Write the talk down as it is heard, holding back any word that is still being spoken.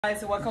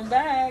Guys, welcome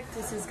back.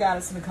 This is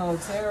Goddess Nicole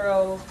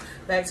Tarot,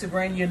 back to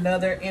bring you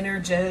another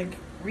energetic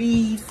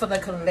read for the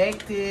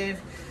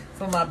collective,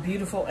 for my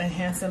beautiful and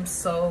handsome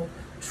soul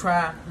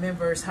tribe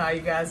members. How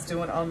you guys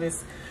doing on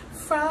this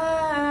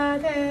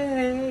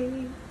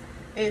Friday?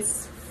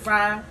 It's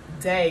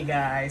Friday,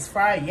 guys.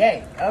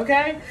 Friday,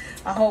 okay?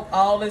 I hope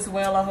all is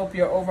well. I hope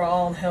your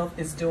overall health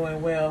is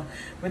doing well.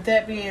 With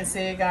that being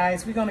said,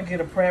 guys, we're going to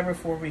get a prayer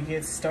before we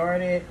get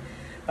started.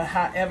 But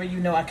however, you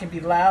know, I can be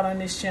loud on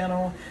this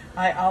channel.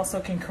 I also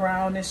can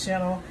cry on this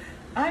channel.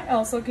 I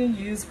also can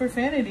use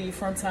profanity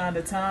from time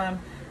to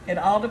time. It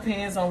all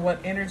depends on what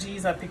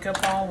energies I pick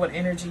up on, what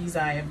energies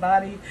I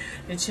embody,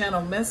 the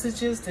channel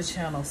messages, the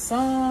channel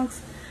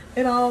songs.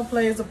 It all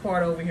plays a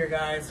part over here,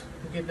 guys.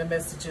 We get the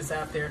messages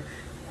out there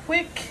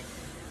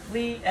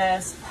quickly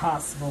as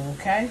possible,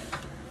 okay?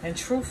 And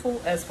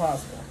truthful as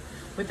possible.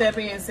 With that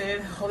being said,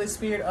 Holy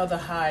Spirit of the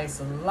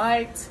highest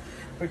light,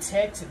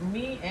 protect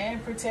me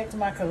and protect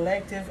my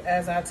collective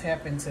as I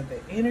tap into the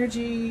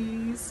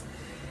energies.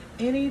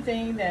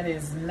 Anything that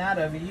is not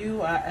of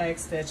you, I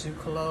ask that you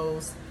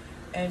close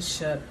and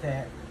shut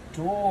that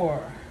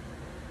door.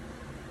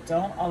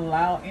 Don't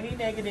allow any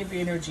negative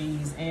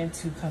energies and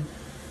to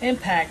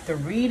impact the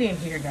reading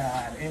here,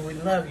 God. And we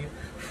love you.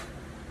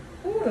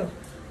 Ooh,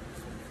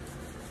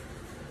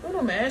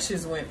 them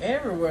ashes went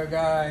everywhere,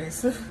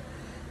 guys.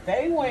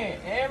 They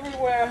went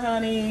everywhere,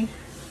 honey.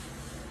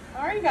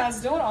 How are you guys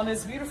doing on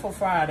this beautiful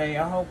Friday?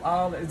 I hope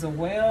all is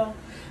well.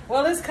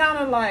 Well, it's kind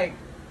of like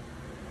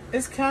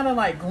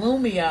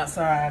gloomy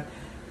outside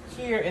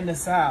here in the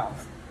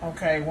south.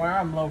 Okay, where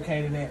I'm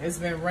located at. It's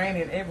been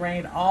raining. It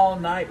rained all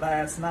night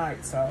last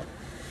night. So,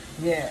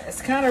 yeah,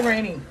 it's kind of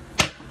raining.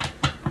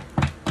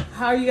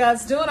 How are you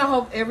guys doing? I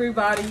hope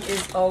everybody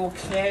is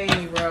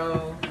okay,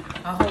 bro.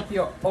 I hope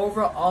your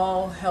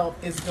overall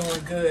health is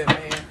doing good,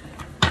 man.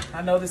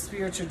 I know the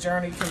spiritual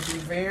journey can be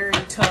very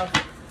tough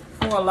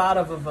for a lot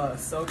of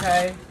us,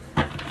 okay?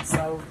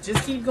 So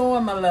just keep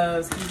going, my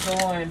loves, keep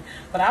going.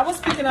 But I was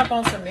picking up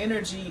on some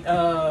energy.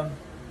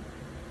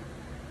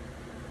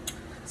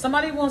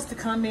 Somebody wants to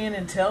come in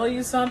and tell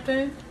you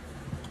something,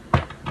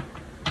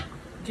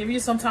 give you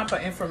some type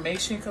of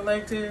information,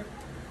 collective,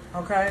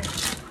 okay?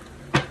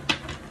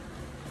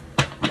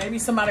 Maybe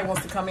somebody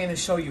wants to come in and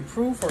show you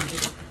proof or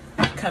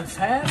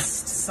confess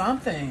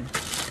something.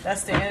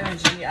 That's the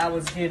energy I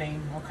was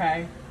getting,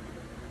 okay?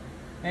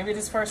 Maybe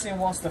this person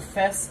wants to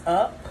fess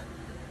up.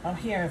 I'm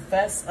hearing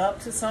fess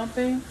up to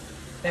something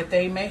that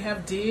they may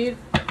have did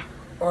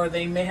or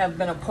they may have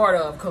been a part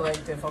of,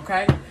 collective,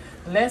 okay?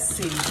 Let's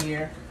see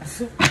here.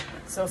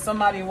 So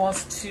somebody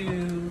wants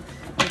to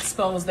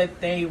expose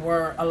that they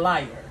were a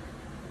liar.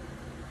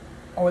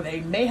 Or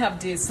they may have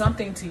did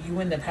something to you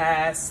in the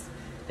past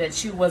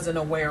that you wasn't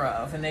aware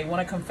of. And they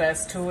want to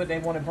confess to it. They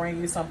want to bring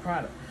you some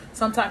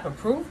type of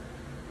proof.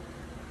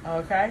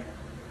 Okay?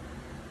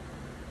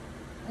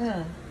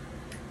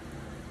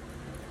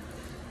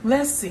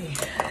 Let's see.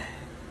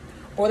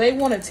 Or they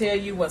want to tell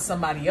you what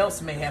somebody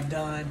else may have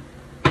done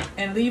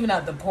and leaving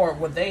out the part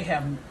what they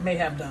may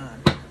have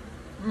done.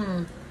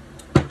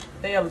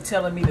 They are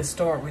telling me to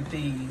start with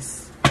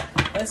these.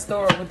 Let's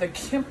start with the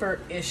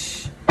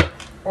Kemper-ish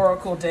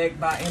Oracle deck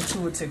by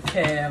Intuitive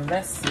Cav.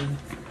 Let's see.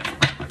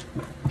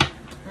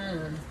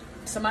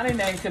 Somebody's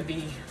name could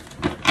be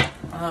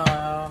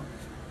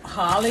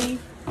Holly,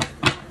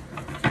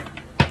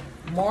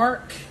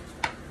 Mark,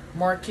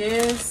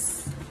 Marquez,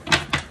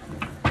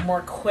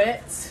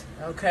 Marquette,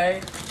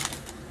 okay?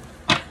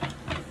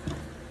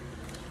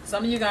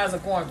 Some of you guys are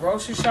going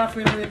grocery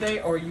shopping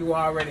today, or you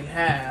already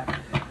have.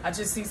 I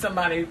just see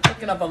somebody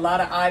picking up a lot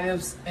of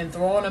items and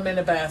throwing them in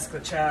the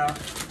basket, child,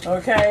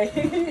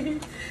 okay?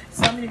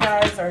 Some of you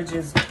guys are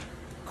just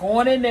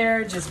going in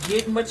there, just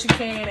getting what you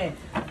can and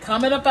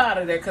coming up out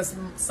of there, because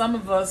some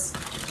of us,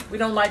 we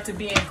don't like to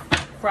be in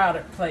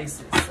crowded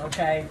places,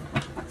 okay?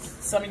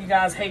 Some of you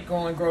guys hate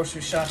going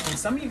grocery shopping.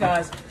 Some of you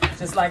guys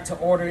just like to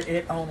order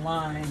it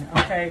online,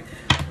 okay?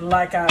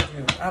 Like I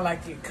do. I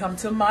like it come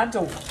to my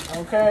door,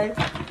 okay?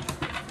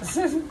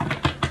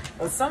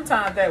 But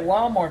sometimes that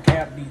Walmart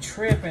app be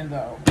tripping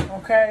though,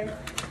 okay?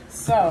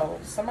 So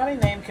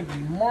somebody's name could be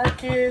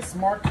Marcus,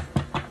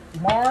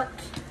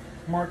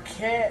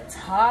 Marquette,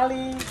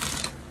 Holly,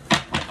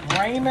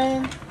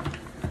 Raymond,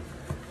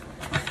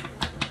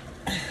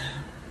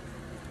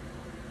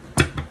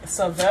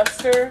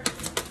 Sylvester.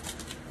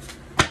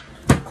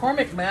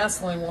 Karmic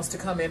Masculine wants to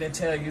come in and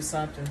tell you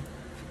something.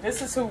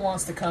 This is who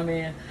wants to come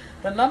in.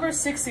 The number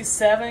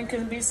 67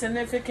 can be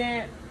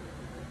significant.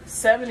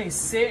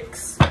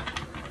 76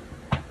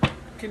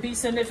 can be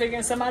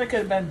significant. Somebody could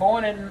have been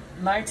born in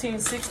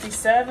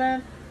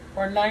 1967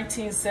 or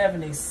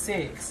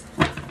 1976.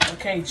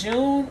 Okay,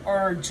 June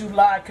or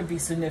July could be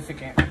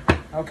significant.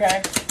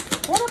 Okay,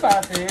 what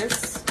about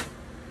this?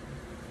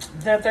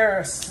 That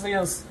they're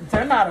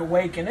not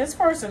awake, and this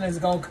person is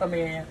gonna come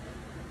in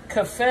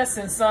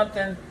confessing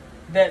something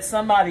that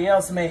somebody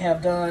else may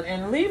have done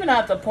and leaving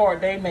out the part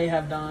they may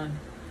have done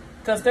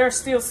because they're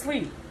still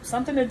asleep.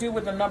 Something to do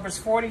with the numbers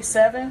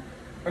 47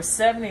 or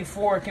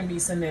 74 can be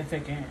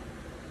significant.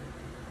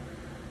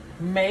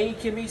 May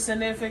can be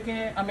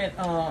significant. I mean,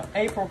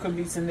 April could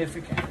be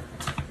significant.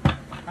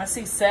 I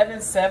see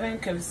 7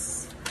 can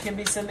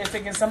be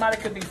significant. Somebody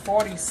could be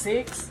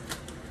 46.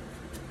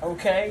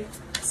 Okay.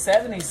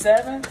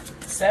 77,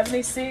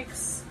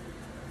 76.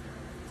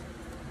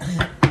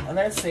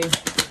 Let's see.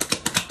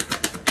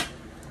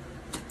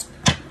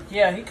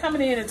 Yeah, he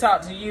coming in to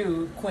talk to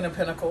you, Queen of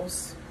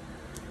Pentacles.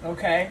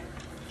 Okay.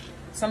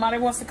 Somebody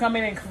wants to come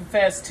in and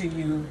confess to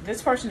you.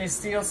 This person is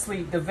still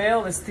asleep. The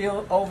veil is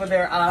still over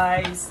their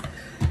eyes.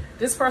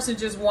 This person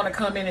just want to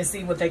come in and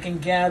see what they can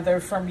gather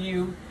from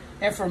you.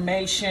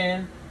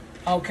 Information.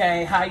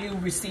 Okay. How you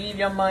receive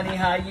your money.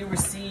 How you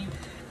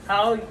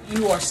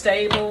are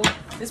stable.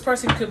 This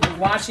person could be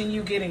watching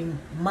you getting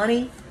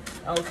money.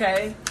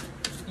 Okay.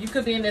 You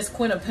could be in this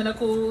Queen of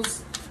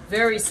Pentacles.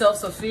 Very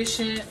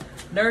self-sufficient.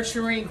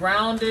 Nurturing.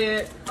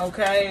 Grounded.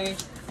 Okay.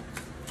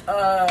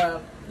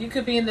 You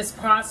could be in this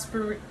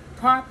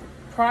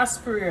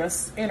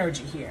prosperous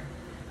energy here.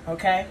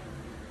 Okay.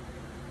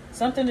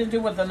 Something to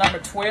do with the number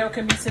 12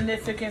 can be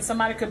significant.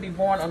 Somebody could be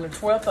born on the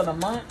 12th of the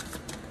month.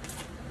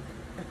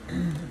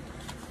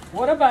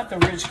 What about the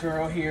rich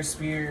girl here,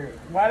 Spirit?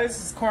 Why is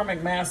this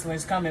karmic masculine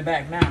is coming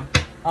back now?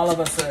 All of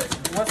a sudden.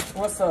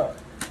 What's up?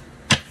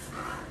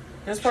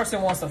 This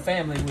person wants a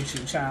family with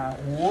you, child.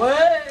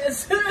 What?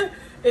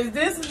 Is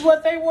this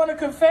what they want to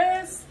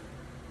confess?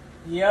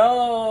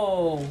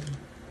 Yo.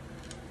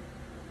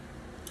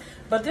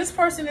 But this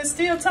person is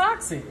still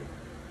toxic.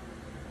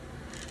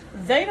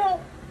 They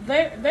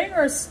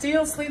are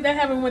still asleep. They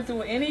haven't went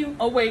through any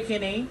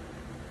awakening.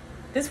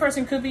 This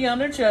person could be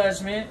under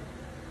judgment.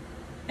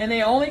 And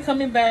they're only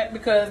coming back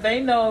because they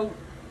know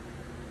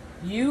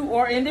you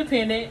are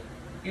independent.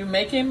 You're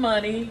making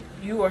money.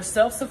 You are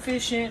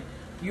self-sufficient.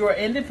 You are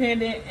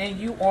independent. And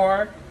you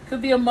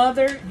could be a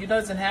mother. You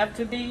doesn't have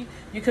to be.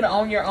 You could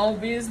own your own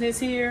business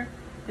here.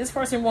 This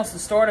person wants to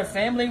start a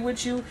family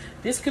with you.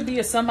 This could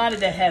be somebody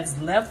that has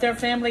left their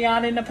family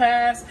out in the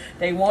past.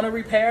 They want to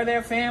repair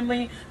their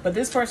family. But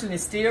this person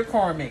is still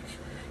karmic.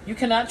 You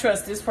cannot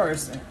trust this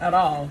person at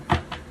all.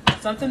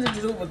 Something to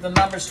do with the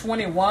numbers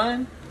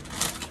 21.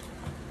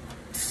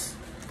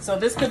 So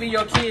this could be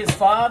your kid's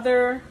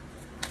father.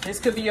 This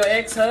could be your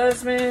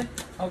ex-husband.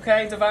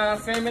 Okay, Divine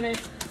Feminine.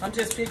 I'm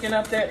just picking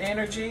up that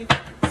energy.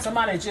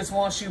 Somebody just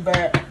wants you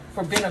back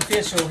for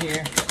beneficial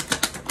here.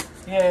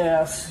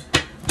 Yes.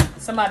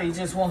 Somebody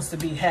just wants to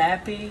be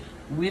happy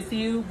with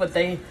you, but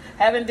they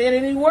haven't did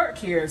any work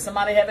here.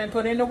 Somebody haven't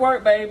put in the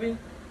work, baby.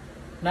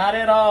 Not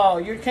at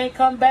all. You can't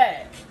come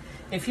back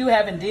if you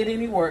haven't did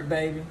any work,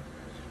 baby.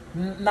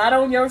 Not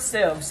on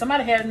yourself.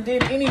 Somebody hasn't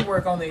did any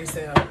work on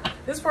themselves.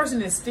 This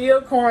person is still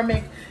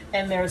karmic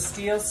and they're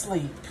still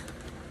asleep.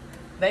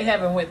 They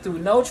haven't went through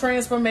no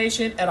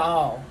transformation at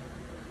all.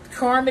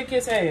 Karmic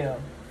as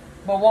hell,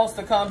 but wants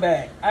to come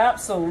back.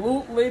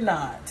 Absolutely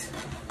not.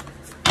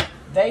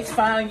 They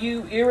find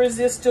you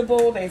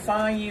irresistible. They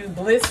find you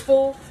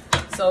blissful.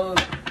 So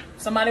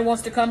somebody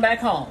wants to come back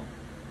home.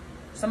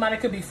 Somebody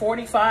could be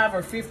 45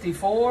 or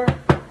 54.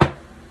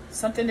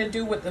 Something to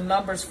do with the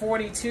numbers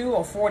 42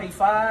 or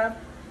 45.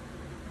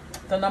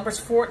 The numbers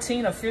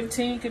 14 or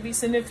 15 could be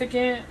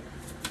significant.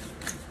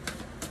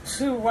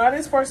 Why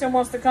this person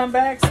wants to come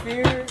back,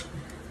 Spirit?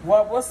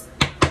 What's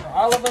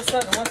all of a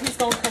sudden, what he's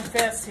going to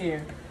confess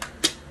here?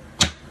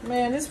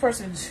 Man, this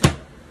person,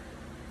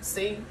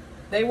 see,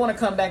 they want to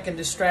come back and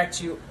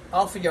distract you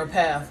off of your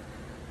path.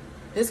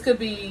 This could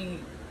be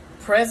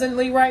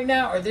presently right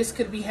now, or this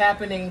could be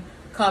happening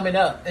coming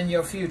up in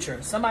your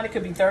future. Somebody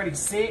could be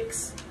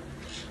 36,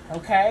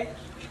 okay?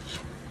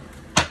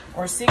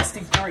 Or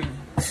 63.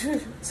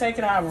 Take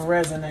it how it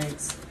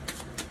resonates.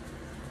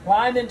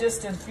 Why in the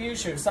distant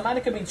future? Somebody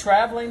could be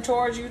traveling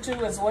towards you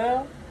too as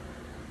well.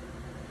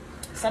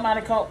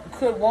 Somebody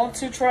could want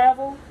to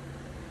travel.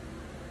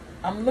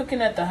 I'm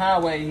looking at the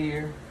highway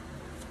here.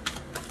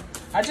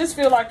 I just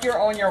feel like you're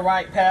on your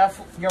right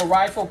path, your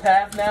rightful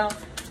path now.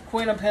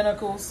 Queen of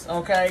Pentacles,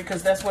 okay?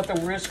 Because that's what the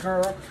rich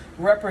girl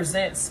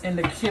represents in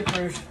the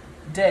Kipper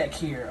deck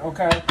here,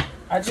 okay?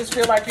 I just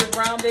feel like you're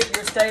grounded,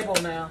 you're stable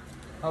now,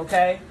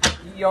 okay?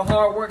 Your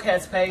hard work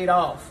has paid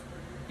off.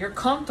 You're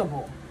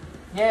comfortable.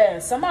 Yeah,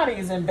 somebody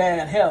is in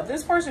bad health.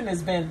 This person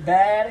has been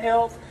bad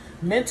health,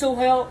 mental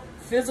health,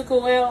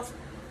 physical health,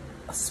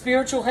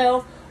 spiritual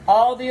health,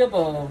 all the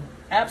above.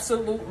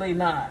 Absolutely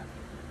not.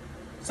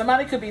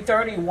 Somebody could be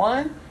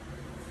 31.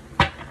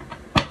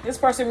 This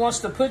person wants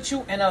to put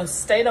you in a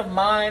state of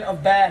mind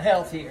of bad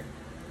health here.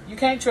 You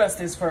can't trust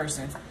this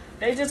person.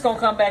 They just going to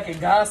come back and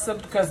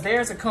gossip because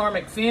there's a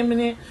karmic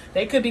feminine.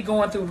 They could be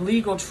going through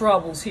legal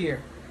troubles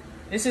here.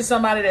 This is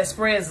somebody that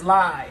spreads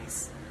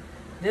lies.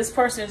 This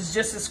person is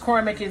just as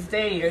karmic as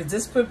they are.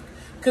 This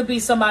could be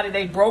somebody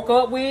they broke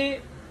up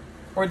with,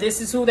 or this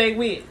is who they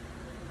with.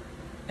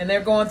 And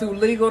they're going through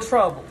legal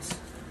troubles.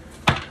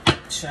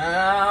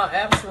 Child,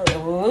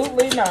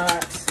 absolutely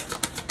not.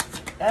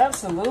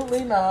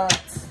 Absolutely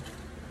not.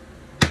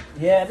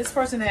 Yeah, this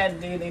person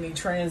hadn't did any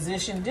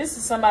transition. This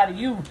is somebody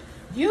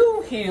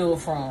you heal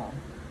from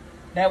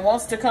that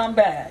wants to come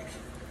back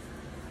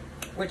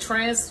with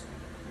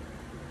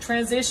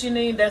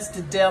transitioning, that's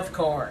the death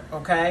card,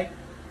 okay?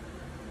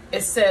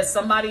 It says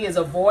somebody is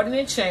avoiding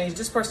a change.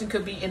 This person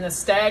could be in a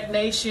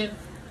stagnation,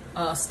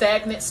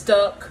 stagnant,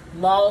 stuck,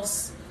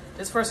 lost.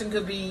 This person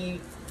could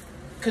be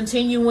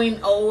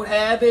continuing old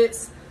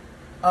habits.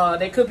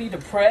 They could be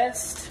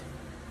depressed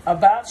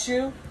about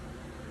you.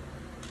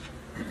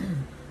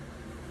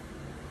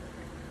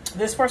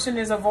 This person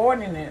is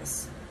avoiding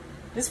this.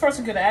 This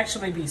person could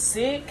actually be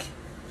sick,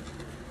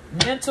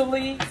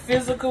 mentally,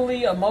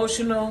 physically,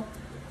 emotional.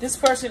 This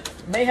person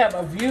may have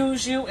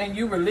abused you and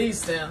you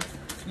release them.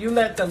 You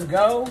let them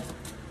go.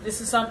 This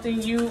is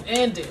something you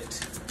ended.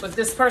 But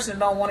this person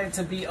don't want it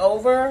to be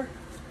over.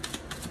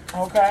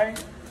 Okay,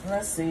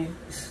 let's see.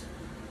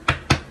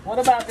 What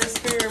about this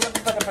spirit? What the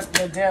fuck about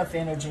the death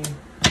energy?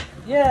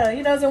 Yeah,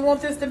 he doesn't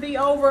want this to be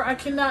over. I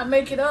cannot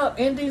make it up.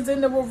 Endings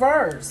in the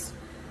reverse.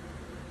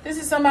 This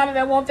is somebody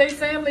that want their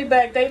family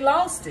back. They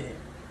lost it.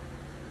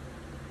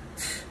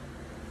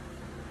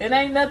 It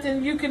ain't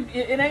nothing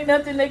it ain't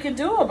nothing they can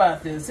do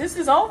about this. This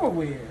is over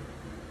with.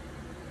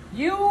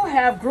 You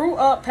have grew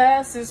up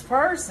past this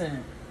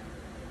person.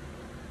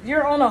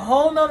 You're on a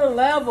whole nother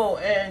level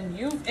and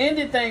you've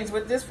ended things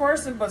with this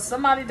person, but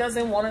somebody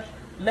doesn't want to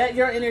let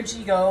your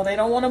energy go. They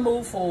don't want to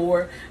move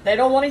forward. They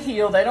don't want to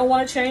heal. They don't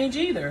want to change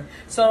either.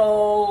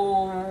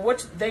 So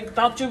what, they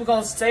thought you were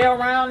going to stay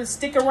around and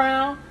stick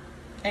around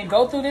and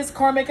go through this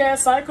karmic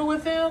ass cycle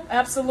with them?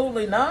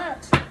 Absolutely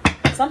not.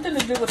 Something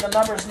to do with the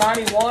numbers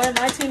 91.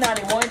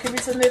 1991 can be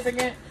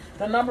significant.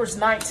 The numbers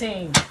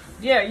 19.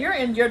 Yeah, you're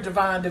in your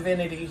divine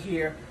divinity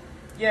here.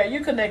 Yeah,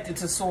 you're connected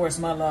to source,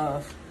 my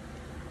love.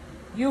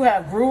 You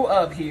have grew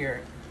up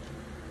here.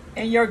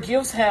 And your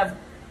gifts have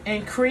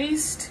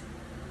increased.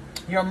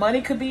 Your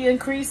money could be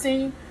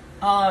increasing.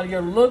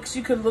 Your looks,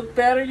 you could look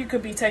better. You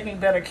could be taking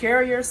better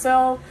care of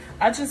yourself.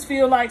 I just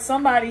feel like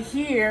somebody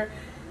here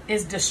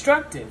is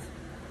destructive.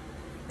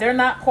 They're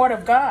not part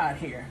of God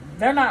here.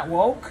 They're not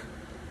woke.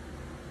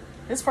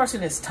 This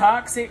person is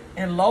toxic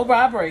and low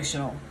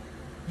vibrational.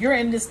 You're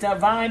in this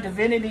divine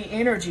divinity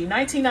energy.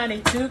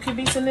 1992 can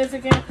be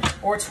significant,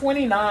 or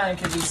 29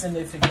 can be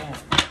significant.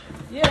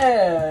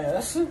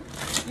 Yes,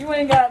 you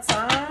ain't got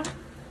time.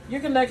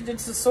 You're connected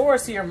to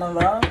source here, my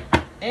love,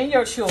 and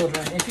your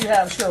children, if you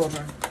have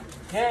children.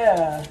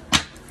 Yeah,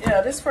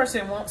 this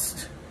person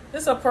wants,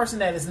 this is a person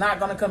that is not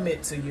going to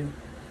commit to you,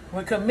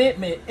 with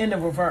commitment in the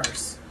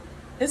reverse.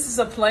 This is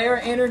a player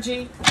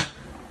energy.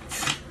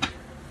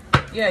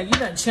 Yeah, you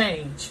done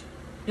change.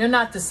 You're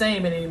not the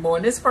same anymore.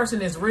 And this person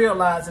is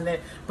realizing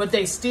it, but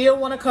they still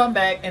want to come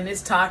back in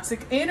this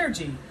toxic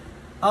energy.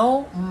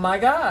 Oh my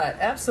God,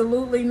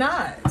 absolutely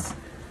not.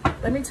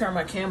 Let me turn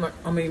my camera,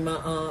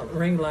 my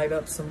ring light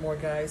up some more,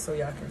 guys, so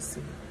y'all can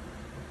see.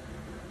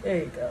 There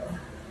you go.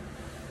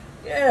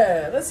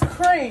 Yeah, that's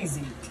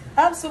crazy.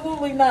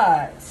 Absolutely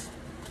not.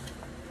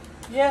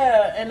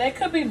 Yeah, and they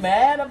could be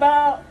mad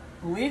about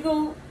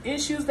legal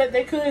issues that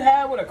they could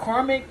have with a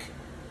karmic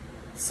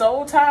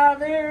soul tie of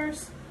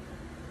theirs.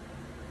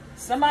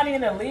 Somebody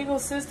in the legal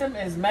system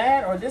is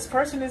mad, or this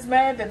person is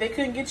mad that they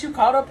couldn't get you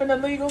caught up in the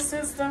legal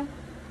system.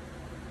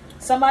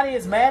 Somebody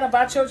is mad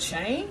about your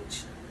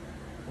change.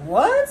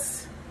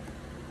 What?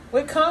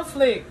 With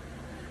conflict.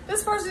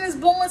 This person is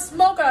blowing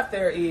smoke out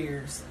their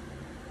ears.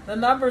 The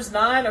numbers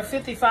 9 or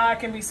 55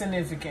 can be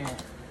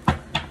significant.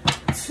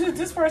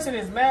 This person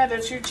is mad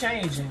that you're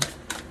changing.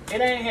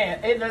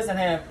 It doesn't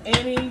have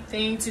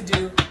anything to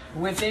do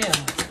with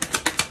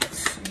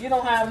them. You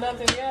don't have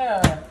nothing.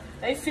 Yeah,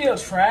 they feel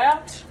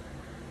trapped.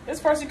 This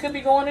person could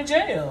be going to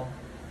jail,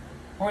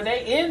 or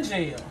they in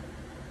jail,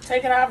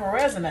 taking out a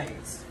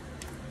resonates.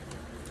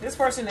 This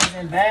person is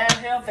in bad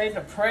health. They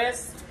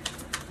depressed.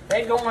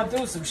 They going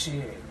through some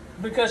shit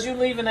because you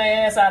leaving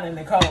their ass out in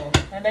the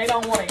cold, and they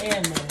don't want to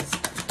end this.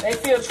 They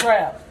feel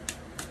trapped.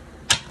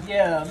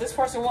 Yeah, this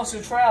person wants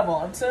to travel.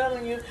 I'm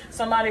telling you,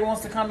 somebody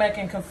wants to come back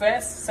and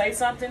confess, say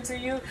something to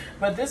you.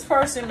 But this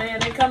person, man,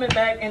 they coming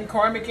back in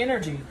karmic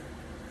energy.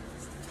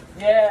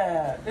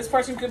 Yeah, this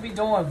person could be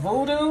doing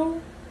voodoo.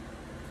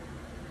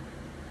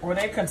 Or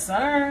they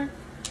concerned.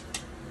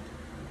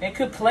 They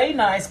could play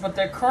nice, but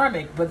they're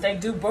karmic. But they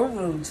do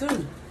voodoo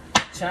too.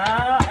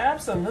 Child,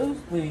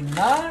 absolutely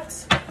not.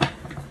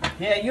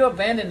 Yeah, you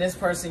abandoned this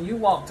person. You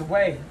walked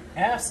away.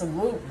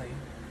 Absolutely.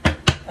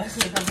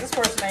 Because this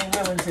person ain't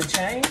willing to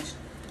change.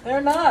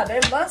 They're not.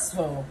 They're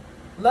lustful.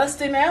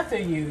 Lusting after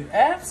you.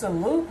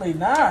 Absolutely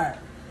not.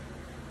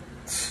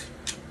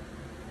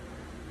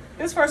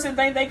 This person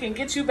think they can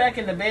get you back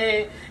in the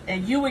bed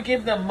and you would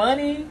give them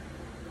money.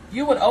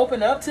 You would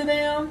open up to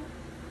them.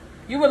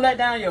 You would let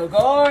down your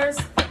guards.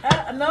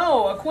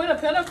 No, a Queen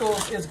of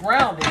Pentacles is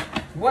grounded.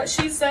 What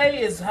she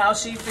say is how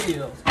she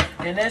feels.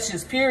 And that's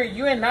just period.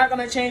 You are not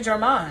going to change her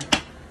mind.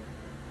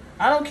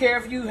 I don't care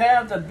if you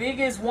have the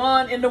biggest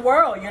wand in the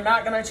world. You're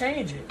not going to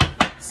change it.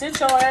 Sit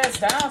your ass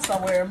down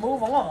somewhere and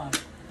move on.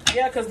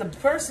 Yeah, because the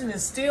person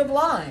is still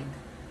blind.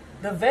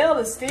 The veil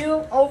is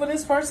still over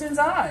this person's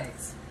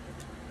eyes.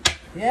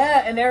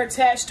 Yeah, and they're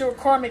attached to a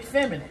karmic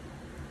feminine.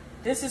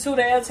 This is who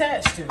they're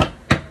attached to.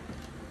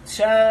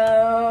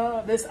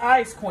 Child, this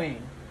Ice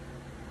Queen.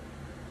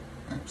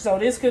 So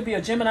this could be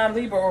a Gemini,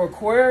 Libra, or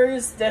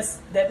Aquarius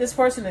that this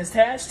person is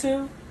attached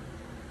to.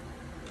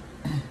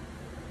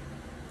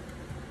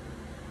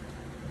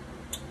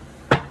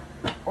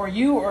 Or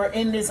you are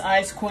in this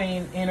Ice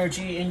Queen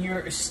energy and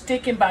you're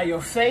sticking by your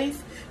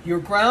faith, you're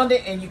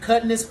grounded, and you're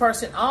cutting this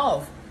person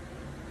off.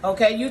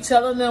 Okay, you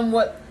telling them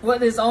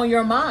what is on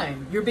your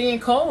mind. You're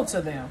being cold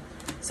to them.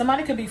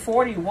 Somebody could be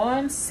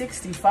 41,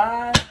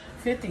 65,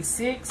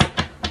 56,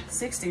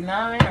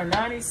 69, or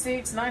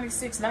 96,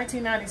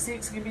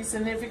 1996 can be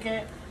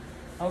significant.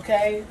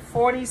 Okay,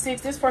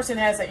 46, this person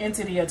has an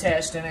entity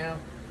attached to them.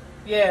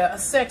 Yeah, a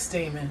sex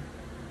demon.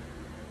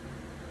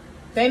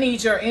 They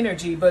need your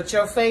energy, but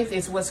your faith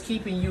is what's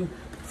keeping you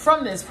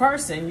from this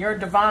person. Your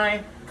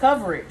divine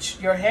coverage,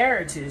 your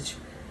heritage.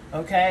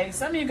 Okay,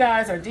 some of you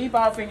guys are deep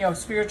off in your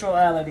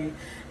spirituality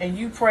and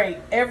you pray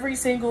every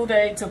single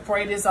day to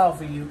pray this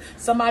off of you.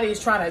 Somebody is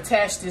trying to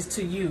attach this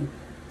to you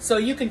so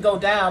you can go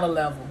down a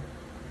level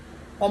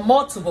or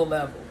multiple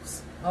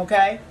levels.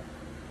 Okay,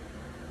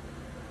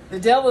 the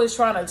devil is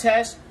trying to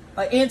attach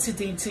an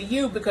entity to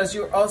you because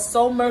you are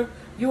so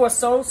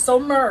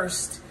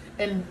submersed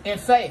in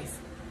faith.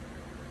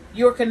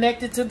 You're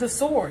connected to the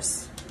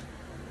source.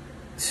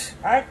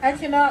 I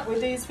cannot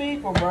with these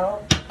people,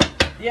 bro.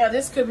 Yeah,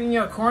 this could be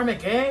your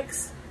karmic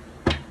ex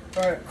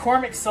or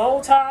karmic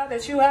soul tie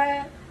that you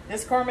had.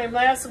 This karmic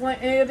masculine.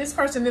 Yeah, this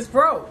person is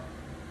broke.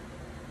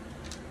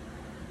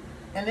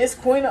 And this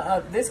queen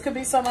of this could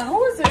be someone.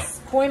 Who is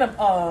this queen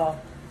of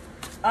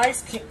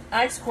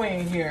Ice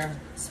Queen here,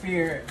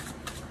 spirit?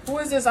 Who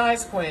is this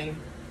Ice Queen?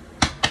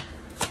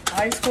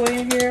 Ice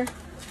Queen here.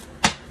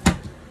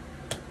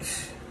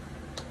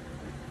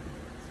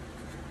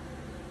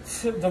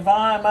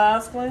 Divine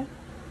masculine.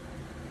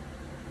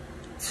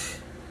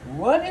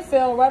 What? It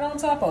fell right on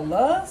top of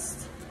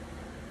lust?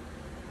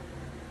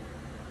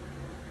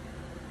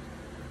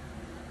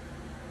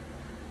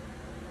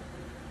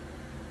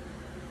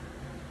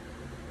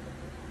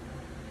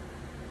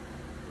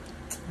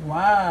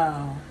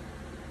 Wow.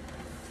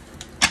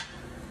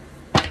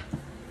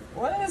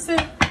 What is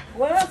it?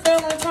 What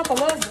fell on top of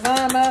lust?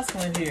 Divine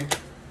masculine here.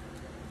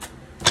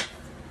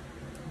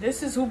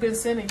 This is who been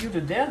sending you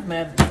to death,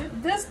 man.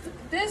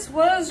 This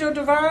was your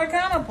divine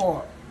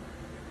counterpart.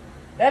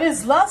 That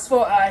is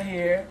lustful out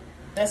here.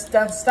 That's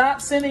done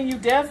stop sending you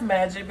death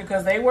magic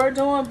because they were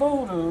doing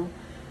voodoo.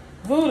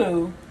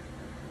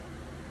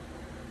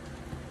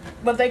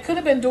 But they could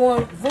have been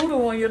doing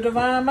voodoo on your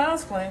divine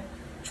masculine,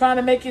 trying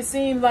to make it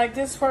seem like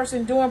this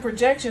person doing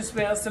projection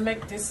spells to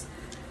make this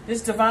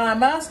divine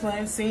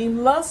masculine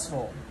seem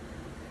lustful.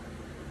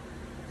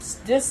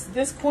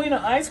 This queen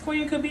of Ice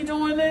Queen could be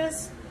doing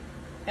this.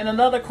 And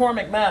another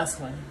karmic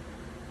masculine.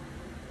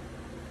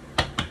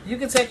 You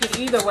can take it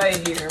either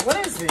way here.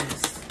 What is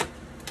this?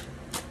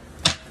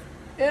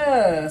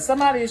 Yeah,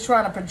 somebody is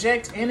trying to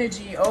project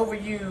energy over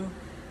you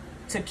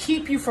to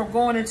keep you from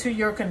going into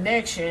your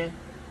connection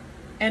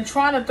and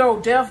trying to throw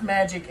death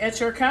magic at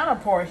your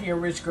counterpart here,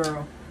 rich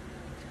girl.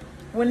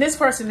 When this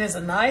person is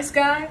a nice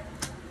guy,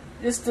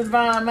 this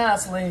divine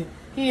masculine,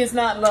 he is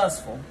not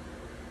lustful.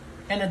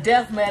 And the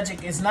death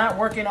magic is not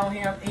working on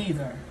him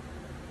either.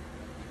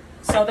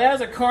 So there's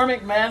a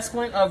karmic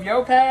masculine of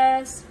your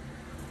past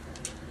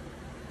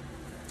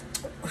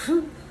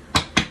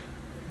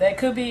that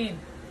could be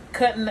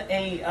cutting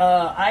a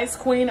Ice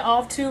Queen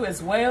off to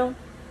as well.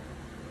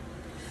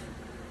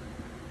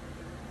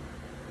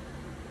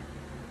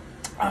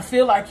 I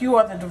feel like you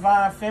are the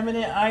divine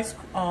feminine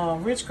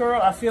rich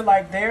girl. I feel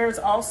like there's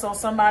also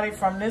somebody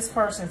from this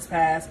person's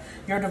past,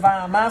 your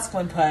divine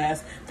masculine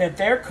past, that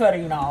they're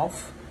cutting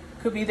off.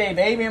 Could be their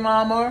baby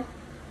mama,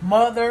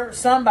 mother,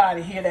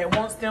 somebody here that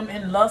wants them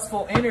in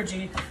lustful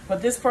energy,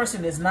 but this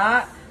person is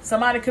not.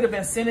 Somebody could have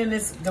been sending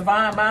this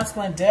divine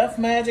masculine death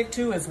magic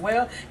to as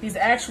well. He's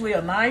actually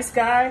a nice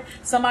guy.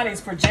 Somebody's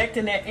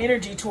projecting that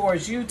energy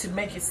towards you to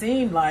make it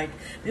seem like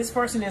this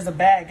person is a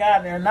bad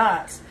guy. They're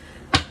not.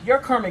 Your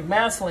karmic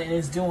masculine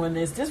is doing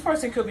this. This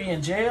person could be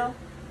in jail,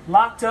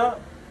 locked up,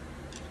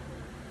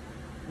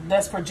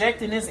 that's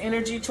projecting this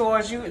energy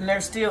towards you, and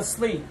they're still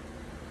asleep.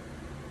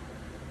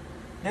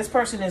 This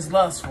person is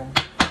lustful.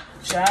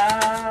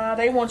 Child,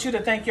 they want you to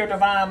think your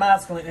divine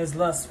masculine is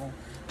lustful.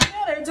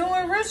 Yeah, they're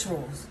doing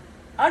rituals.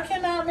 I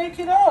cannot make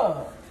it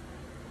up.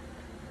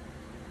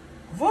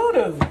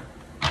 Voodoo.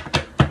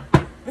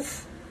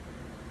 This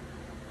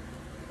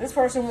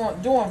person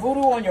doing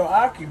voodoo on your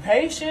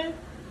occupation.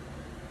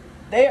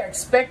 They are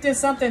expecting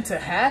something to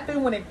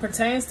happen when it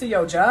pertains to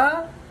your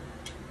job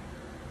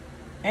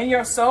and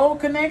your soul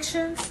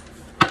connections.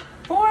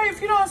 Boy,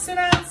 if you don't sit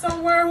down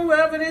somewhere,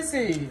 whoever this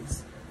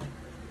is,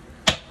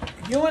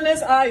 you and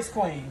this Ice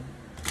Queen.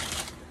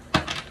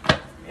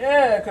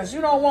 Yeah, because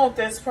you don't want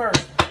this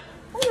person.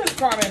 Who is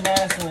karmic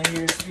masculine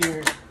here,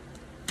 spirit?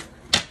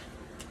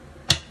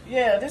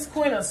 Yeah, this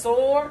Queen of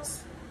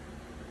Swords.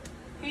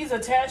 He's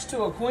attached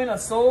to a Queen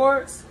of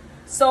Swords.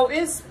 So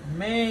it's,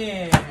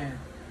 man.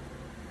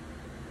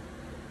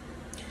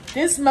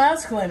 This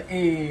masculine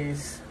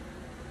is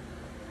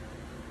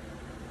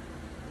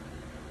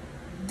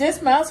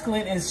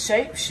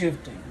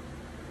shape-shifting.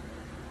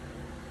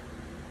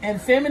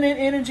 and feminine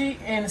energy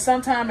and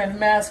sometime in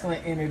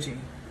masculine energy.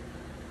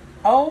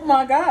 Oh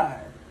my God.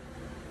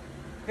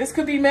 This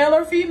could be male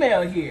or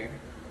female here.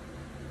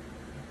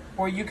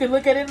 Or you could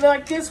look at it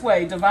like this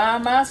way.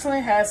 Divine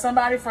Masculine has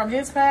somebody from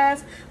his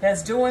past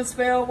that's doing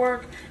spell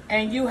work,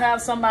 and you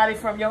have somebody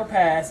from your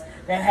past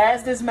that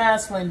has this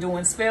masculine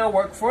doing spell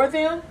work for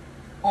them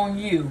on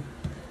you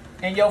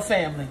and your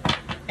family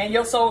and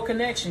your soul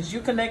connections.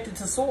 You connected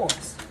to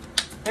source.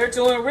 They're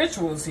doing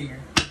rituals here.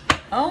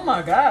 Oh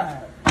my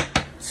God.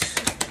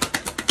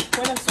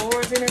 Queen of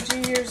Swords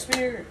energy here,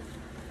 Spirit.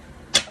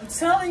 I'm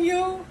telling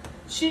you,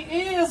 she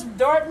is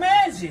dark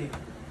magic.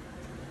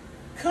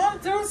 Come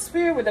through,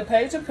 Spirit, with the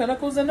Page of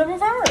Pentacles in the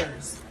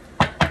reverse.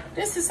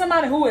 This is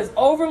somebody who is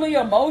overly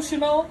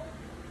emotional,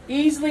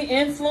 easily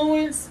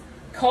influenced,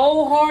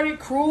 cold-hearted,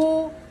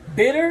 cruel,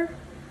 bitter.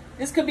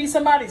 This could be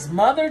somebody's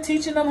mother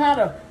teaching them how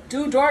to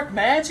do dark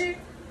magic.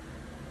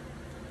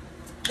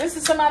 This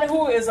is somebody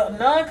who is a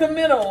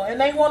non-committal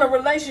and they want a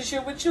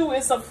relationship with you.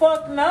 It's a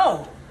fuck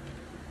no.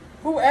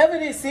 Whoever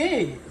this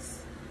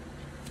is.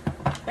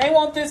 They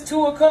want this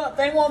Two of Cups.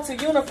 They want to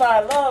unify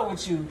love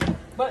with you.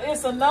 But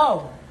it's a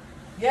no.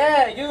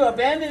 Yeah, you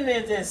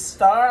abandoning this,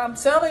 Star. I'm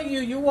telling you,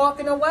 you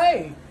walking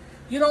away.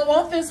 You don't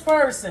want this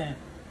person.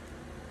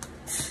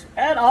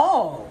 At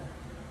all.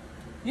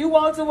 You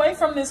walked away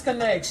from this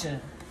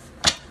connection.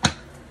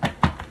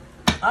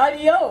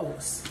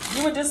 Adios.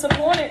 You were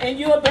disappointed and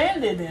you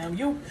abandoned them.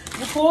 You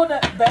pulled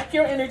back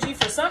your energy.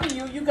 For some of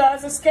you, you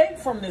guys escaped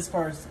from this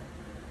person.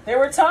 They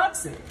were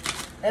toxic.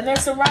 And they're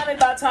surrounded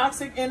by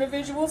toxic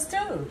individuals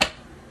too.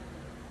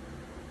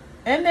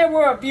 And they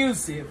were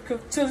abusive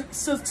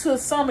to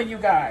some of you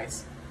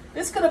guys.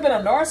 This could have been a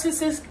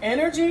narcissistic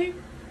energy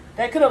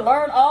that could have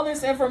learned all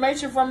this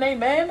information from their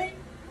mammy.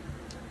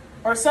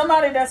 Or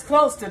somebody that's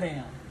close to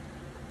them.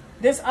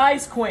 This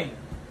Ice Queen,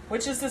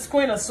 which is this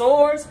Queen of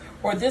Swords,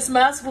 or this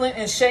masculine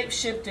and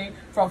shape-shifting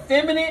from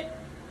feminine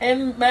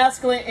and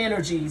masculine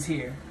energies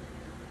here.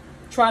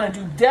 Trying to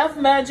do death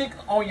magic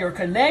on your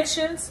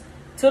connections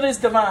to this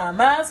divine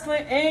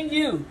masculine and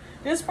you.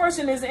 This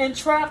person is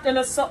entrapped in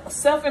a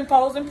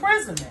self-imposed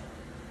imprisonment.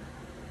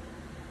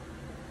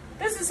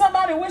 This is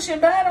somebody wishing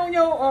bad on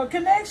your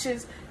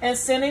connections and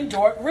sending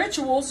dark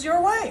rituals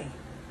your way.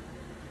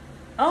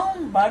 Oh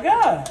my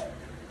God.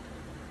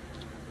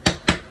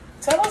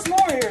 Tell us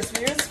more here,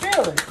 Spirit.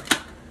 Feel it.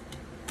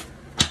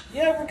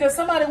 Yeah, because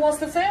somebody wants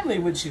the family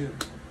with you.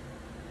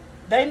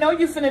 They know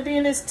you finna be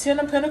in this Ten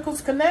of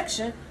Pentacles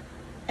connection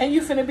and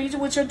you finna be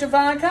with your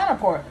divine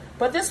counterpart.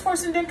 But this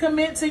person didn't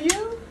commit to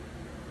you.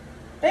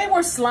 They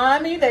were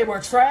slimy, they were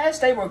trash,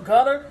 they were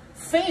gutter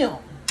film.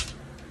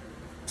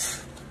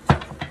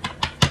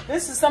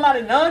 This is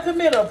somebody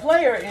non-committal,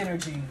 player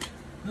energy.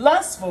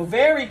 Lustful,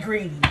 very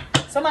greedy.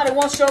 Somebody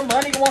wants your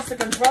money, wants to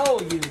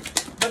control you.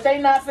 But they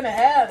not finna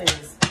have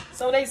this.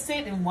 So they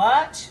sit and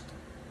watch.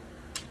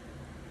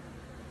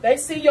 They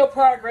see your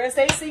progress.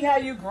 They see how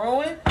you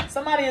growing.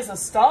 Somebody is a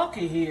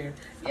stalker here.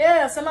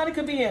 Yeah, somebody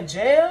could be in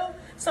jail.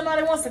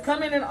 Somebody wants to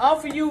come in and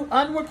offer you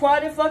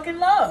unrequited fucking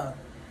love.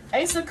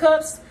 Ace of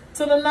Cups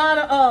to the Knight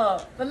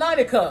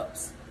of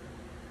Cups.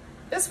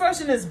 This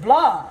person is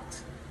blocked.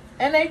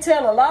 And they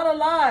tell a lot of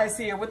lies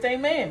here with their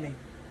mammy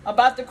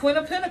about the Queen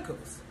of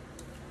Pentacles.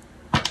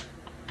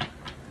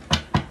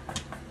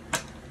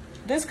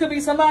 This could be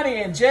somebody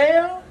in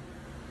jail.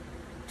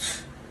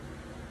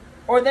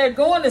 Or they're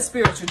going to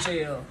spiritual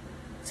jail.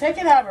 Take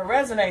it how it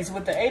resonates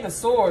with the Eight of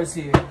Swords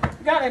here.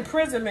 We got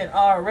imprisonment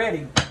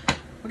already.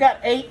 We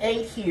got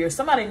 8-8 here.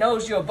 Somebody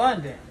knows you're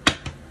abundant.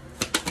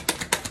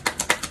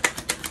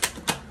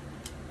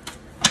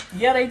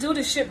 Yeah, they do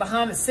this shit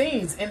behind the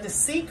scenes in the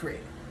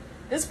secret.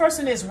 This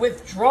person is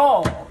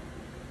withdrawal.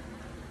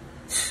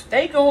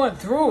 They going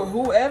through it,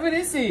 whoever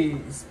this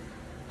is.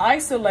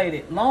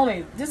 Isolated,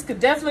 lonely. This could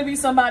definitely be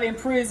somebody in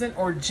prison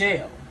or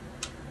jail.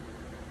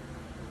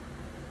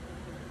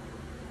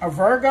 A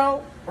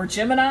Virgo or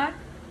Gemini.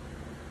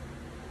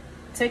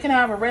 Taking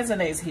however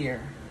resonates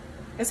here.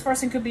 This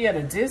person could be at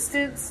a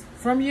distance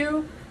from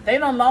you. They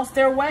done lost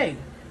their way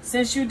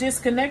since you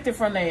disconnected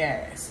from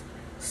their ass.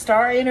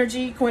 Star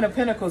energy, Queen of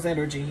Pentacles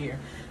energy here.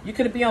 You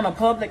could be on a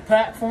public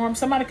platform.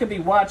 Somebody could be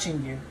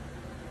watching you.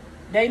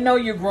 They know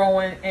you're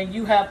growing and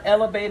you have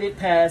elevated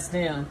past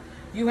them.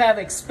 You have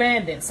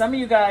expanded. Some of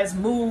you guys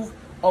move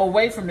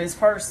away from this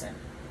person.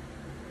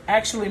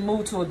 Actually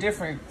move to a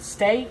different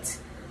state.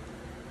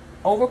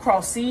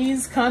 Overcross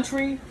seas,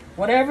 country,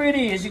 whatever it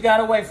is, you got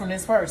away from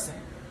this person.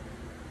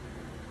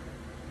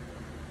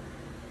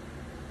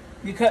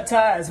 You cut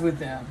ties with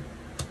them.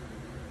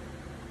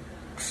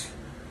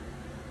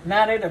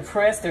 Now they're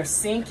depressed, they're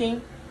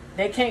sinking.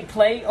 They can't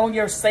play on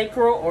your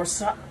sacral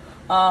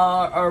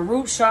or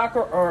root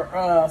chakra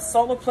or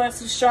solar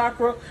plexus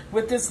chakra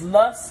with this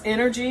lust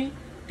energy,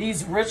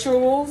 these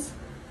rituals.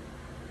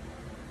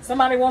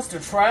 Somebody wants to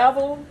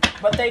travel,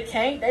 but they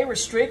can't, they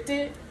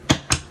restricted.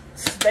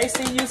 They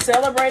see you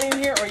celebrating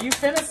here, or you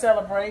finna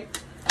celebrate,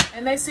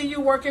 and they see you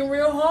working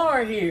real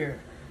hard here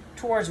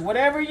towards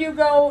whatever you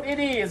go it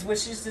is,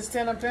 which is this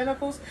Ten of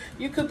Pentacles.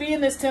 You could be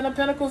in this Ten of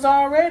Pentacles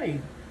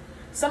already.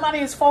 Somebody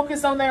is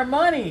focused on their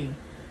money,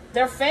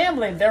 their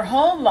family, their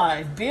home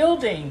life,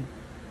 building,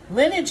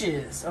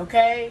 lineages,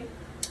 okay?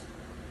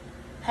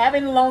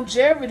 Having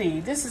longevity.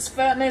 This is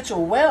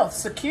financial wealth,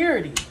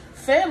 security,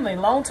 family,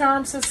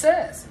 long-term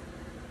success.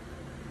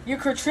 You're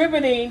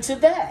contributing to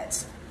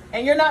that.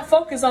 And you're not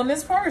focused on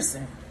this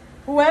person,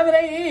 whoever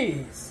they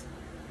is.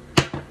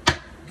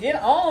 Get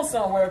on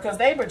somewhere, because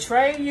they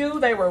betrayed you,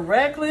 they were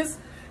reckless,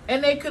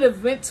 and they could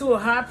have went to a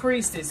high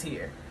priestess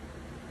here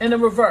in the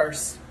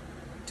reverse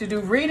to do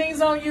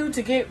readings on you,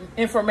 to get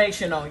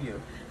information on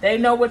you. They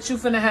know what you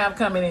finna have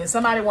coming in.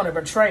 Somebody want to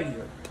betray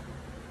you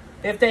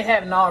if they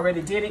haven't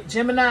already did it.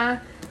 Gemini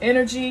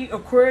energy,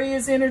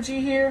 Aquarius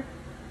energy here,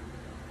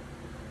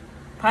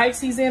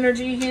 Pisces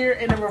energy here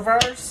in the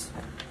reverse.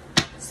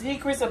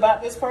 Secrets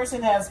about this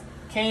person has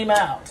came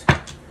out.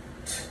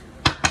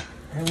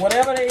 And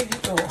whatever they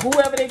do,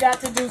 whoever they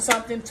got to do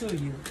something to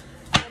you.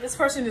 This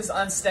person is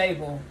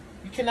unstable.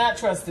 You cannot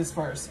trust this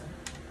person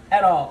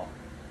at all.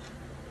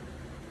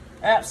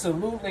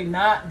 Absolutely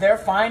not. Their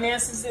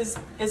finances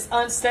is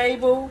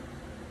unstable.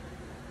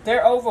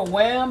 They're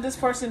overwhelmed. This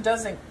person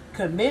doesn't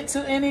commit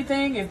to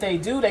anything. If they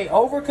do, they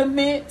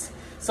overcommit.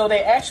 So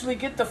they actually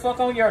get the fuck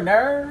on your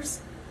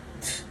nerves.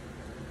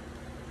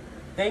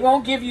 They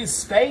won't give you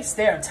space.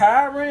 They're a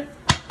tyrant.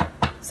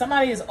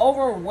 Somebody is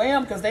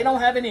overwhelmed because they don't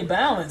have any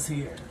balance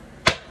here.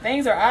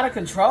 Things are out of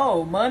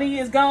control. Money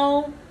is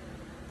gone.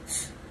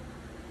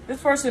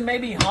 This person may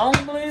be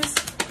homeless.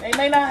 They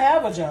may not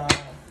have a job.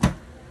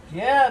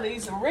 Yeah,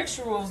 these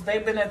rituals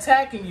they've been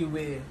attacking you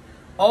with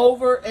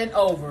over and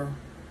over.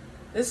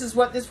 This is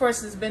what this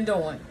person's been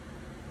doing.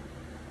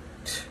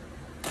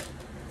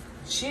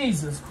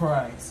 Jesus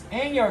Christ.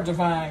 And your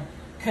divine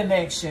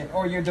connection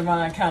or your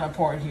divine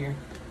counterpart here.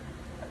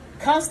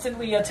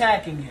 Constantly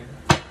attacking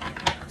you.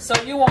 So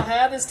you won't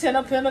have this Ten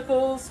of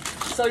Pentacles.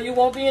 So you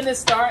won't be in this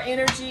star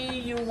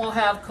energy. You won't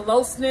have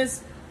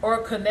closeness or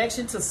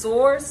connection to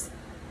source.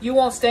 You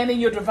won't stand in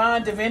your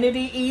divine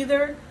divinity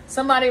either.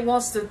 Somebody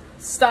wants to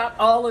stop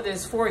all of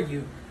this for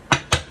you,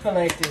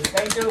 collective.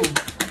 They do.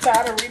 I'm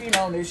tired of reading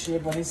on this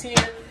shit, but it's here,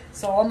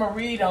 so I'm going to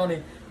read on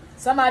it.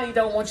 Somebody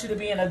don't want you to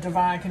be in a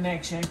divine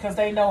connection because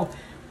they know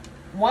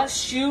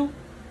once you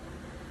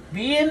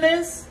be in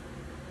this,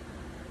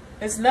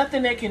 it's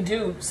nothing they can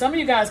do. Some of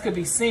you guys could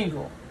be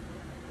single,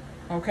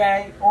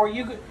 okay? Or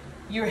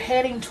you're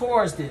heading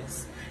towards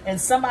this, and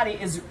somebody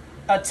is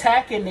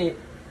attacking it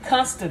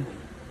constantly.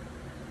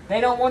 They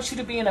don't want you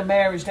to be in a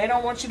marriage. They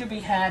don't want you to be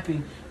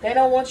happy. They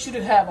don't want you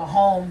to have a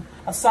home,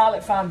 a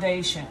solid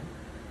foundation.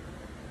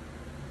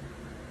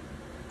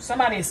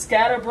 Somebody is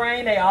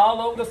scatterbrained. They all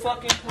over the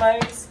fucking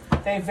place.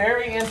 They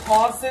very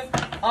impulsive,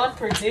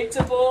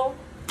 unpredictable.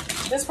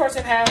 This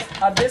person has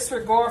a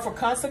disregard for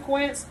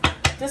consequence.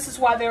 This is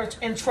why they're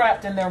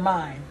entrapped in their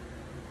mind.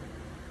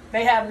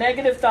 They have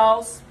negative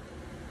thoughts,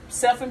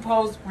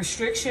 self-imposed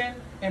restriction,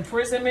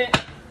 imprisonment,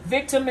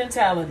 victim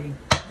mentality.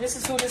 This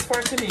is who this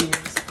person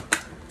is.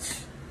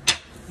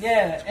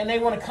 Yeah, and they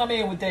want to come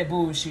in with that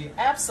bullshit.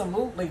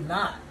 Absolutely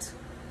not.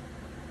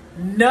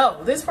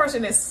 No, this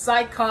person is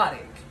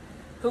psychotic.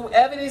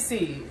 Whoever this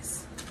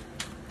is.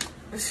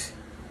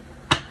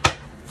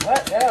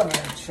 Whatever,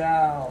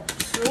 child.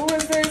 Who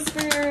is their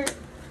spirit?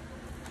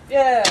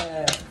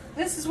 Yeah,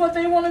 this is what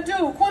they want to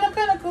do. Queen of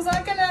Pentacles,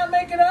 I cannot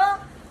make it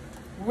up.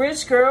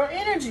 Rich girl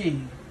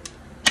energy.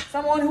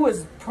 Someone who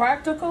is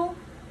practical,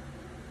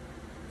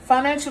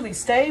 financially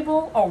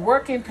stable, a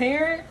working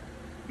parent.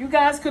 You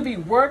guys could be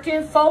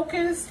working,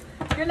 focused.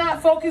 You're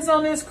not focused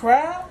on this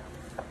crowd.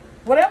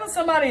 Whatever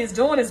somebody is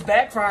doing is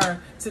backfiring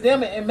to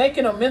them and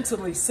making them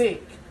mentally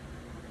sick.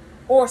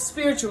 Or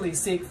spiritually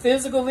sick,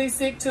 physically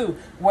sick too.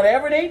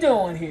 Whatever they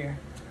doing here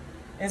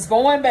is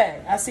going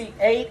back. I see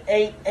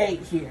 888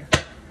 here.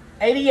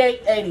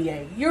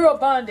 8888. You're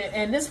abundant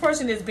and this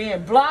person is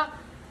being blocked.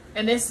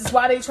 And this is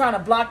why they're trying to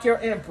block your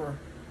emperor.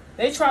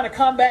 They trying to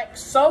come back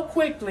so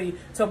quickly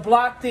to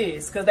block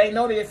this. Because they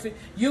know that if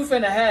you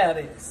finna have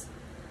this.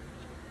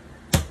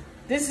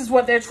 This is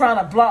what they're trying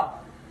to block.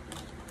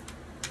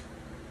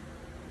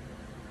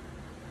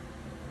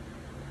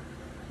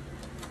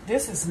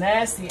 This is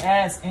nasty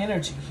ass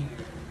energy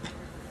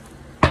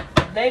here.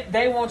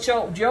 They want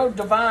your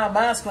divine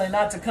masculine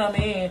not to come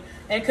in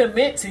and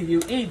commit to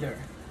you either.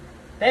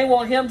 They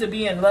want him to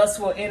be in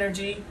lustful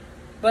energy.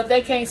 But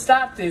they can't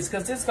stop this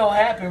because it's going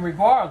to happen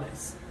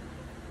regardless.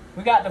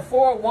 We got the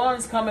 4 of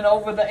Wands coming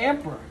over the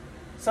Emperor.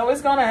 So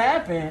it's going to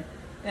happen.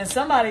 And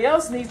somebody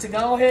else needs to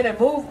go ahead and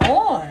move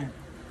on.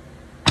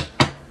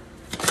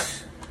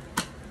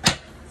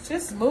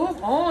 Just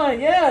move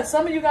on. Yeah,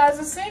 some of you guys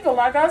are single,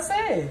 like I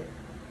said.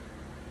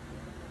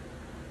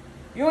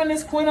 You're in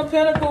this Queen of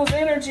Pentacles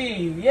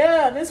energy.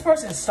 Yeah, this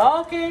person's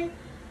stalking.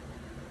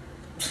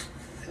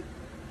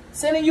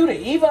 Sending you the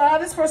evil eye.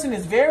 This person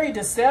is very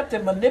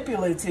deceptive,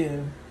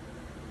 manipulative.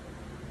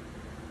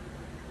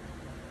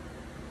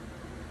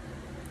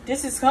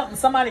 This is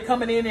somebody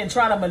coming in and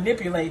trying to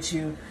manipulate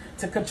you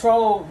to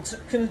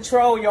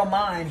control your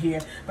mind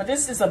here. But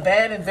this is a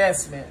bad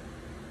investment.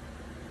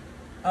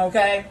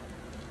 Okay?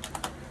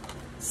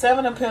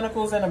 Seven of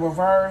Pentacles in the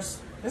reverse.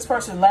 This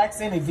person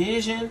lacks any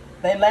vision.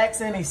 They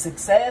lacks any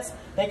success.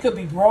 They could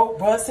be broke,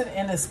 busted,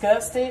 and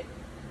disgusted.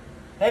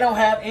 They don't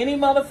have any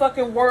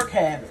motherfucking work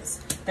habits.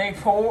 They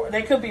poor.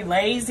 They could be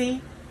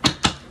lazy.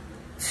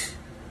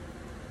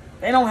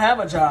 They don't have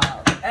a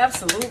job.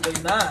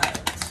 Absolutely not.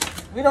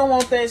 We don't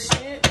want that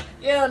shit.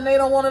 Yeah, and they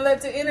don't want to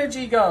let the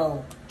energy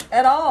go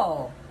at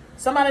all.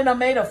 Somebody done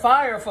made a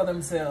fire for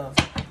themselves.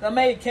 They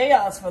made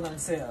chaos for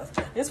themselves.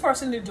 This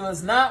person who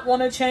does not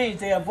want to change,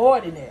 they're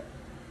avoiding it.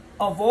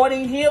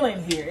 Avoiding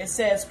healing here. It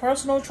says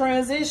personal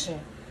transition,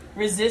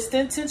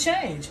 resistant to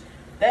change.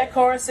 That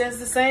card says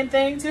the same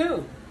thing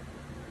too.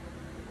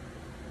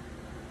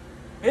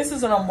 This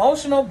is an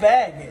emotional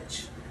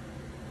baggage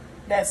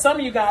that some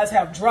of you guys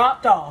have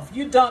dropped off.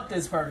 You dumped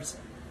this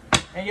person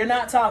and you're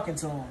not talking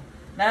to them.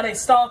 Now they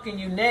stalking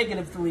you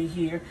negatively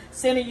here,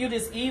 sending you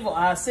this evil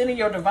eye, sending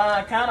your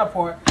divine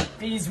counterpart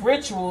these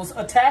rituals,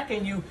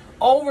 attacking you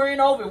over and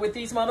over with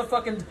these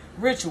motherfucking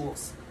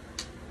rituals.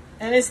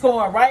 And it's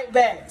going right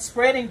back,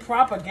 spreading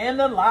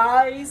propaganda,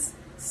 lies,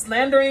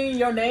 slandering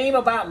your name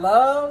about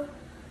love.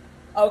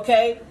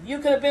 Okay, you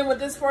could have been with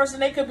this person.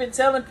 They could have been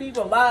telling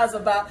people lies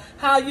about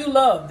how you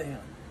love them.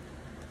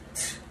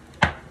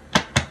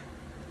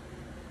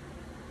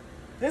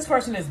 This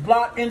person is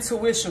blocked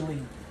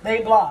intuitionally.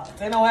 They blocked.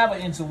 They don't have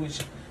an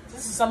intuition.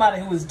 This is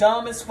somebody who is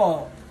dumb as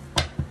fuck.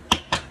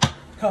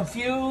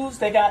 Confused.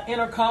 They got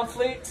inner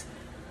conflict.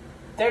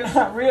 They're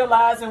not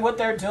realizing what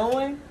they're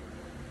doing.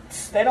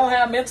 They don't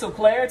have mental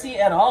clarity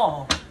at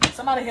all.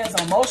 Somebody has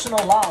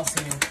emotional loss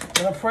here.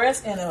 They're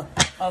oppressed and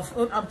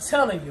I'm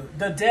telling you,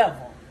 the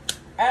devil.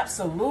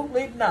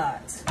 Absolutely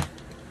not.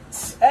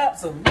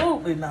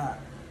 Absolutely not.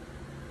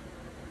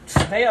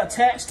 They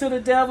attached to the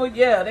devil.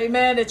 Yeah, they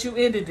mad that you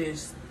ended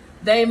this.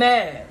 They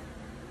mad.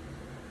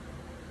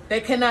 They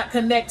cannot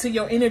connect to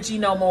your energy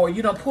no more.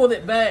 You don't pull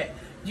it back.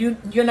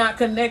 You're not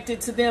connected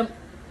to them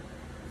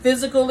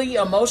physically,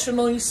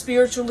 emotionally,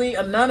 spiritually,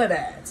 or none of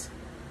that.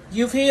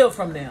 You've healed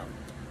from them.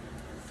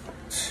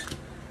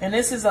 And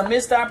this is a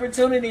missed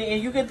opportunity,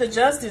 and you get the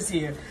justice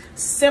here.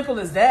 Simple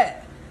as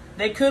that.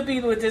 They could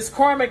be with this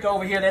karmic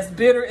over here that's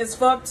bitter as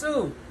fuck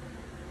too.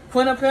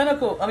 Queen of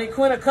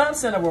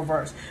Cups in the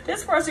reverse.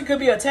 This person could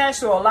be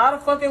attached to a lot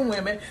of fucking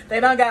women. They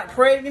done got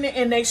pregnant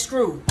and they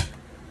screwed.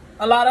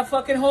 A lot of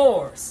fucking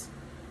whores.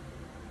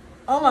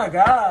 Oh my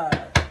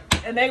God.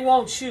 And they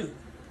won't you.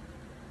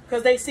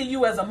 Because they see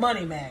you as a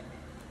money magnet.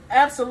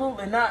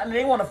 Absolutely not. And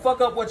they want to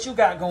fuck up what you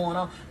got going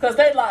on. Because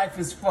their life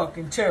is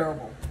fucking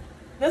terrible.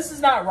 This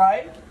is not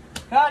right.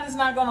 God is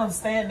not going to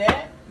understand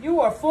that. You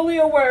are fully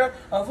aware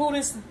of who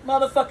this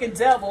motherfucking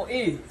devil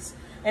is.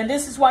 And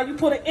this is why you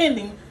put an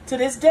ending to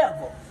this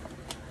devil.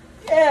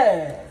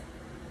 Yeah.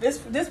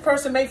 This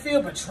person may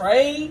feel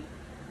betrayed.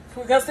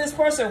 Because this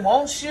person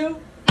wants you.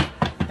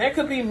 There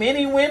could be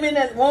many women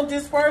that want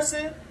this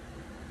person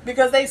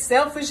because they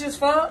selfish as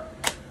fuck.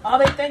 All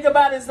they think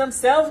about is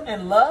themselves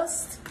and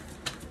lust.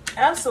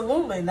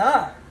 Absolutely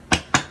not.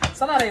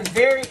 Somebody is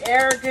very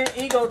arrogant,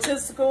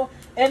 egotistical,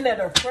 and they're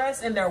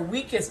depressed and they're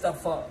weak as the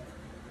fuck.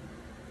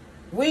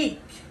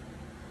 Weak.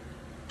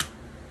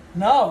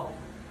 No.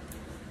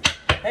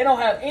 They don't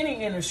have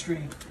any inner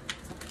strength.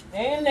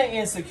 And they're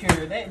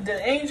insecure.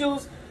 The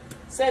angels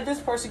said this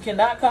person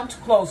cannot come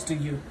too close to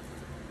you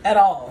at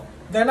all.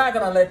 They're not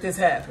going to let this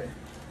happen.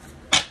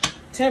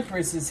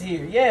 Temperance is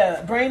here.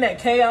 Yeah, bring that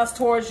chaos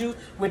towards you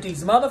with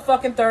these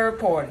motherfucking third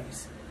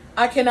parties.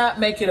 I cannot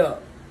make it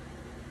up.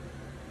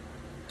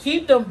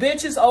 Keep them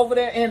bitches over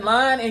there in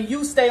line and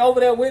you stay over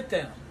there with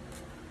them.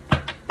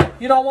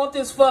 You don't want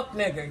this fuck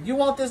nigga. You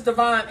want this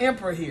divine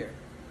emperor here.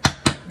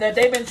 That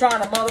they've been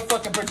trying to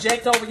motherfucking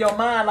project over your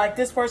mind like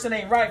this person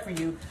ain't right for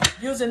you.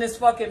 Using this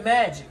fucking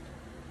magic.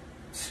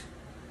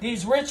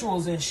 These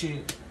rituals and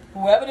shit.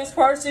 Whoever this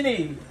person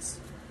is.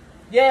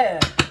 Yeah,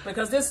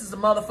 because this is a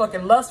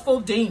motherfucking lustful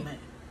demon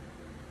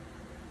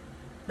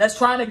that's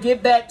trying to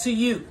get back to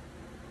you.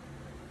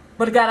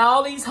 But it got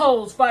all these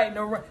hoes fighting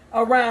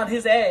around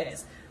his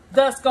ass.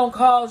 Thus gonna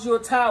cause you a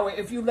tower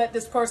if you let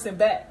this person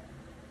back.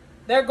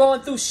 They're going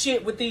through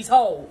shit with these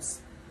hoes.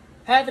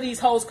 Half of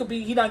these hoes could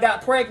be he done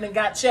got pregnant,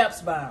 got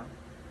chaps by him.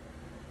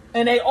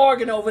 And they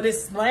arguing over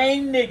this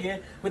lame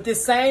nigga with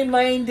this same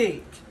lame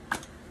dick.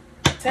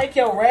 Take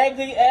your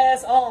raggedy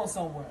ass on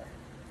somewhere.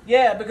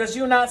 Yeah, because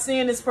you're not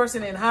seeing this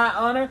person in high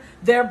honor.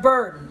 They're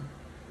burdened.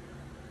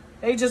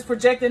 They just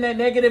projecting that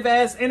negative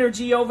ass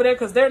energy over there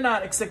because they're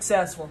not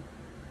successful.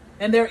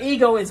 And their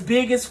ego is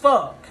big as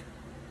fuck.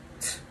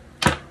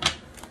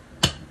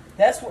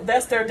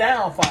 That's their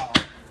downfall.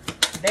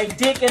 They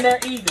dick in their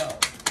ego.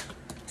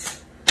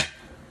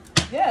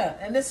 Yeah,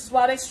 and this is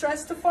why they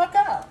stress the fuck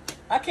out.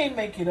 I can't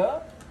make it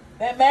up.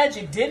 That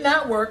magic did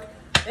not work.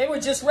 They were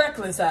just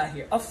reckless out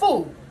here. A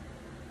fool.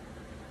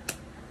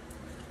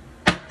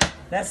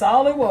 That's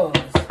all it was.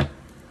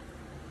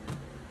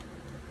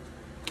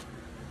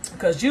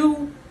 Because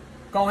you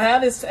gonna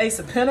have this Ace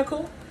of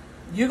Pentacles.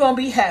 You're gonna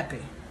be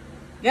happy.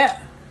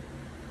 Yeah.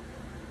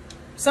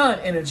 Sun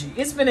energy.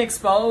 It's been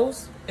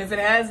exposed. If it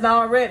hasn't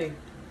already.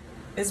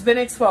 It's been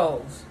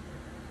exposed.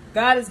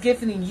 God is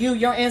gifting you.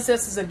 Your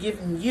ancestors are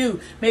giving you,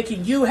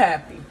 making you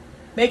happy,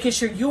 making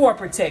sure you are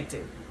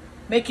protected,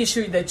 making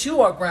sure that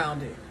you are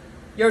grounded.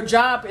 Your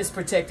job is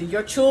protected.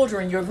 Your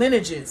children, your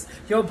lineages,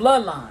 your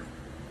bloodline.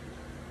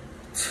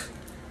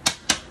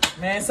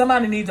 Man,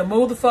 somebody needs to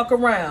move the fuck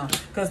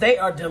around because they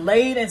are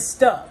delayed and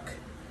stuck.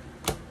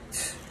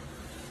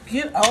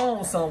 Get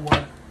on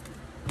somewhere.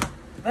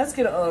 Let's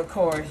get a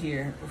card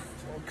here.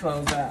 We'll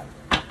close out.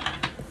 A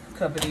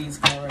couple of these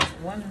cards.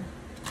 One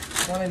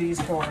of these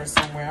cards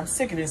somewhere. I'm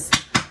sick of this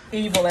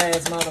evil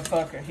ass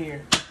motherfucker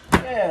here.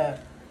 Yeah.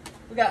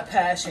 We got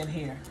passion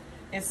here.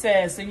 It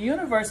says, the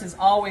universe is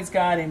always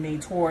guiding me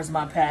towards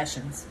my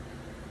passions.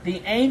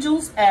 The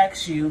angels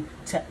ask you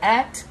to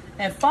act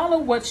and follow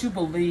what you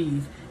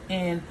believe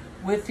in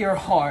with your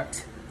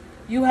heart.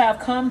 You have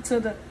come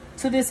to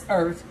this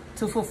earth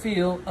to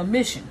fulfill a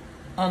mission.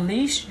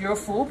 Unleash your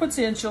full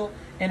potential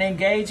and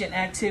engage in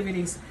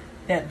activities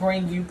that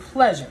bring you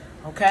pleasure.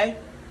 Okay?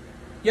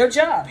 Your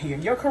job here,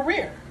 your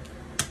career,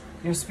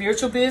 your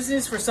spiritual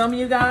business for some of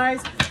you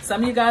guys.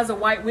 Some of you guys are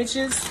white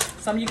witches.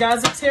 Some of you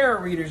guys are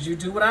tarot readers. You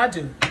do what I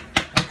do.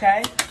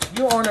 Okay?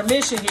 You're on a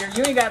mission here.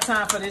 You ain't got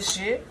time for this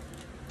shit.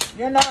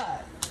 You're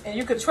not. And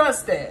you can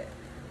trust that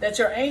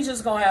your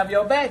angels going to have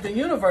your back. The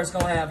universe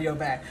going to have your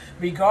back.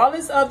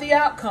 Regardless of the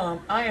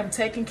outcome, I am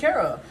taken care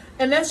of.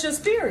 And that's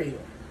just period.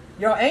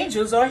 Your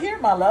angels are here,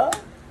 my love.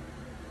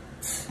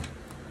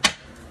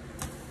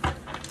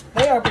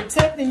 They are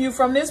protecting you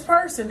from this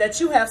person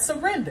that you have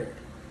surrendered.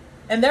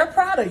 And they're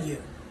proud of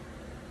you.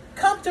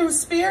 Come through,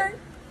 spirit.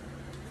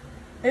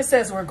 It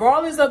says,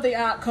 regardless of the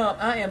outcome,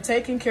 I am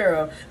taken care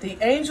of. The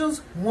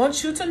angels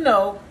want you to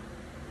know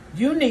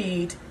you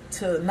need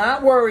to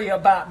not worry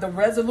about the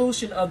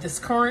resolution of this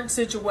current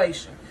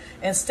situation.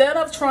 Instead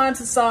of trying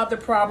to solve the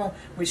problem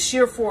with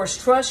sheer force,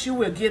 trust you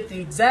will get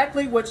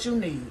exactly what you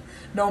need.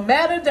 No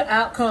matter the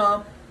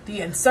outcome,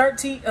 the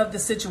uncertainty of the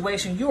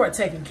situation, you are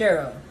taken care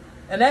of.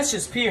 And that's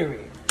just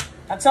period.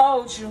 I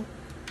told you,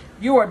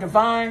 you are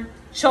divine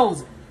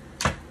chosen.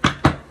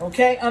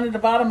 Okay, under the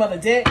bottom of the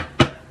deck.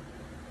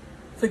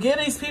 Forget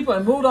these people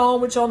and move on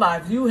with your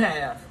life. You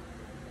have.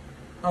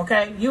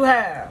 Okay, you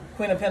have.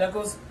 Queen of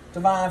Pentacles,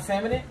 divine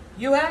feminine.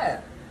 You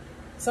have.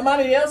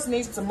 Somebody else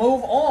needs to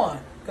move on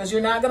because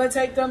you're not going to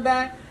take them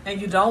back and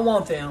you don't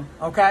want them.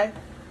 Okay,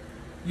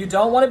 you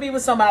don't want to be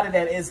with somebody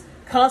that is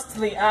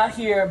constantly out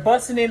here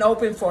busting it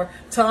open for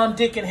Tom,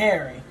 Dick, and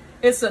Harry.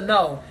 It's a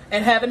no.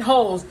 And having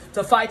hoes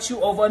to fight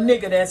you over a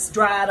nigga that's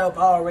dried up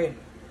already.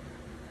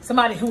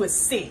 Somebody who is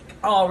sick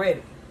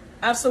already.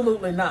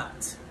 Absolutely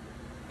not.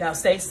 Y'all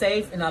stay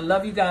safe, and I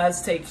love you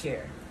guys. Take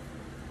care.